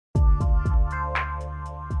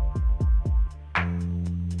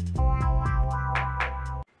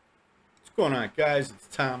going on, guys? It's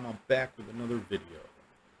Tom. I'm back with another video.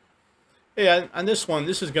 Hey, on this one,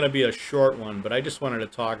 this is going to be a short one, but I just wanted to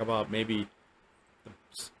talk about maybe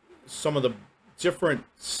some of the different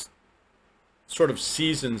sort of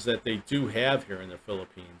seasons that they do have here in the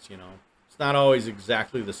Philippines. You know, it's not always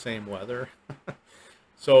exactly the same weather.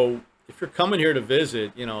 So if you're coming here to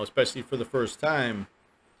visit, you know, especially for the first time,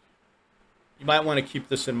 you might want to keep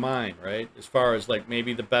this in mind, right? As far as like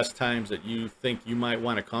maybe the best times that you think you might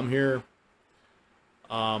want to come here.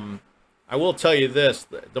 I will tell you this,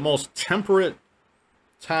 the most temperate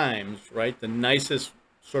times, right? The nicest,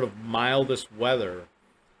 sort of mildest weather,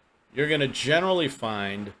 you're going to generally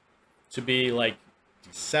find to be like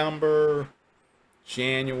December,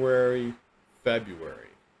 January, February,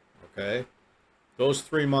 okay? Those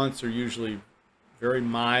 3 months are usually very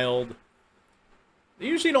mild. They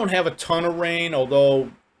usually don't have a ton of rain,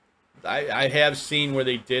 although I have seen where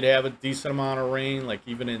they did have a decent amount of rain, like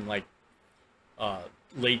even in like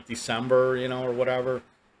late December, you know, or whatever,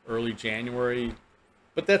 early January.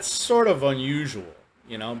 But that's sort of unusual,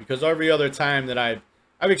 you know, because every other time that I've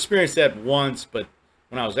experienced that once, but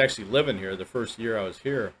when I was actually living here, the first year I was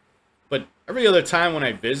here. But every other time when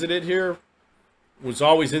I visited here was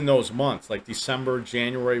always in those months, like December,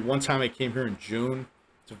 January. One time I came here in June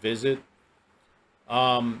to visit.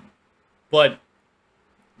 But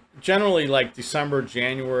generally like December,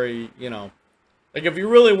 January, you know, like if you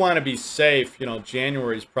really want to be safe, you know,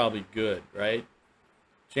 January is probably good, right?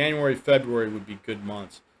 January, February would be good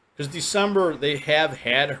months. Because December, they have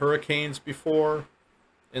had hurricanes before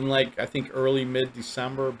in like, I think early,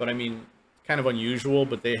 mid-December. But I mean, kind of unusual,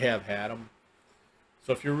 but they have had them.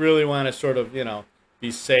 So if you really want to sort of, you know,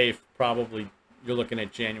 be safe, probably you're looking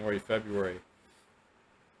at January, February.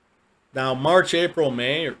 Now, March, April,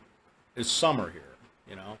 May is summer here,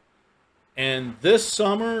 you know. And this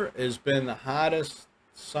summer has been the hottest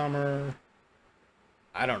summer,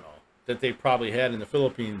 I don't know, that they probably had in the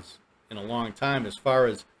Philippines in a long time, as far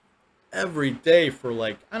as every day for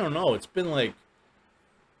like, I don't know, it's been like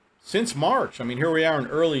since March. I mean, here we are in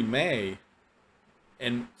early May.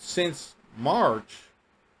 And since March,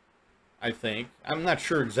 I think, I'm not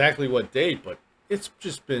sure exactly what date, but it's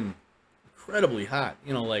just been incredibly hot,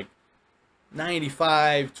 you know, like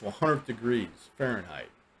 95 to 100 degrees Fahrenheit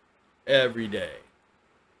every day,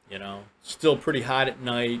 you know. Still pretty hot at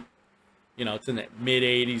night, you know. It's in the mid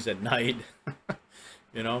 80s at night.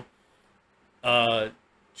 You know,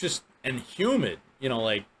 just, and humid, you know,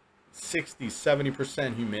 like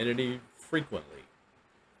 60-70% humidity frequently.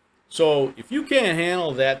 So if you can't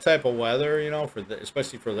handle that type of weather, you know,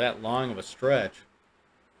 especially for that long of a stretch,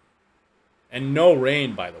 and no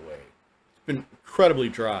rain, by the way, it's been incredibly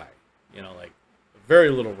dry, you know, like very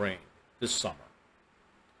little rain this summer.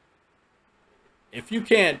 If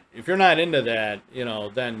you're not into that, you know,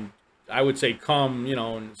 then I would say come, you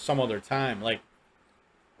know, in some other time, like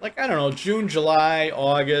I don't know, June, July,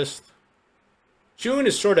 August. June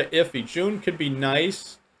is sort of iffy. June could be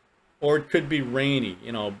nice, or it could be rainy,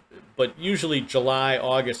 you know, but usually July,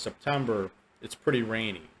 August, September, it's pretty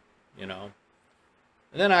rainy, you know.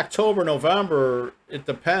 And then October, November, it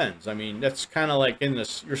depends. I mean, that's kind of like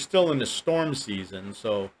you're still in the storm season,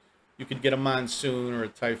 so you could get a monsoon or a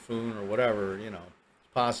typhoon or whatever, you know, it's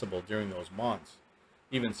possible during those months,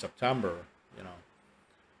 even September, you know.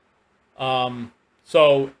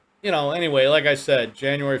 So, you know, anyway, like I said,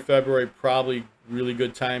 January, February, probably really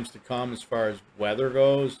good times to come as far as weather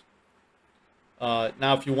goes.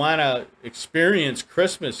 Now, if you want to experience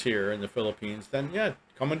Christmas here in the Philippines, then yeah,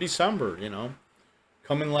 come in December, you know.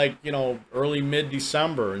 Come in like, you know, early,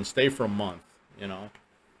 mid-December and stay for a month, you know.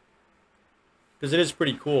 Because it is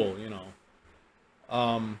pretty cool, you know.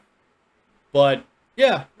 But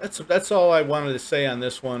yeah, that's all I wanted to say on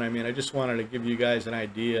this one. I mean, I just wanted to give you guys an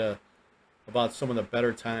idea about some of the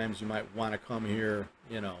better times you might want to come here,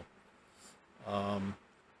 you know.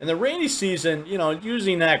 And the rainy season, you know,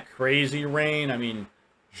 usually not crazy rain. I mean,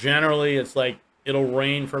 generally it's like it'll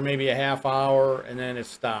rain for maybe a half hour and then it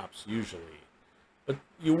stops usually. But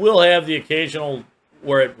you will have the occasional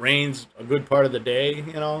where it rains a good part of the day,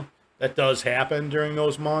 you know. That does happen during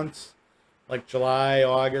those months, like July,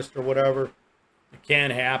 August, or whatever. It can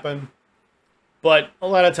happen. But a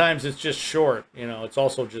lot of times it's just short, you know. It's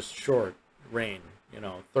also just short rain, you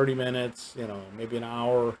know, 30 minutes, you know, maybe an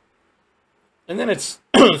hour. And then it's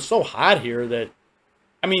so hot here that,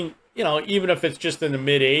 I mean, you know, even if it's just in the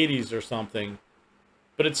mid 80s or something,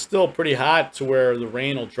 but it's still pretty hot to where the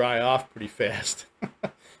rain will dry off pretty fast.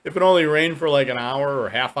 If it only rained for like an hour or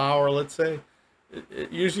half hour, let's say,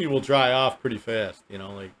 it usually will dry off pretty fast, you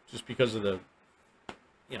know, like just because of the,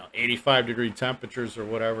 you know, 85-degree temperatures or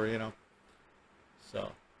whatever, you know.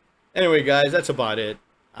 So Anyway, guys, that's about it.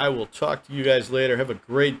 I will talk to you guys later. Have a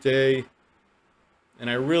great day. And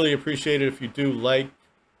I really appreciate it if you do like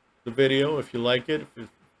the video, if you like it, if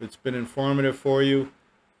it's been informative for you.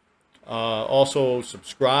 Also,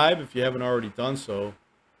 subscribe if you haven't already done so.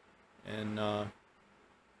 And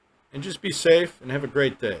just be safe and have a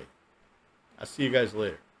great day. I'll see you guys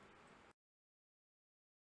later.